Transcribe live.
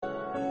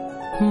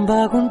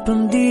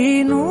బాగుంటుంది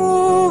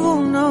నువ్వు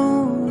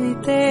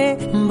నవ్వితే,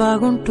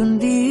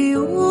 బాగుంటుంది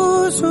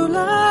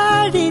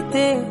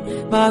ఊసులాడితే,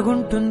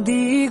 బాగుంటుంది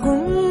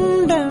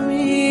గుండె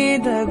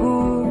మీద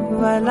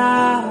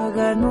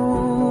గువ్వలాగా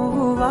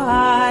నువ్వు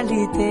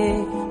వాలితే,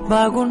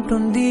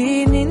 బాగుంటుంది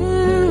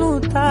నిన్ను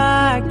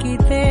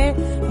తాకితే,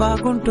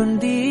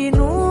 బాగుంటుంది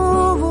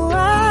నువ్వు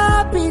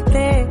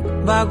ఆపితే,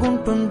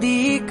 బాగుంటుంది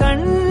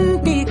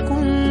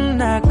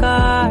కంటికున్న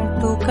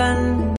కాటుకన్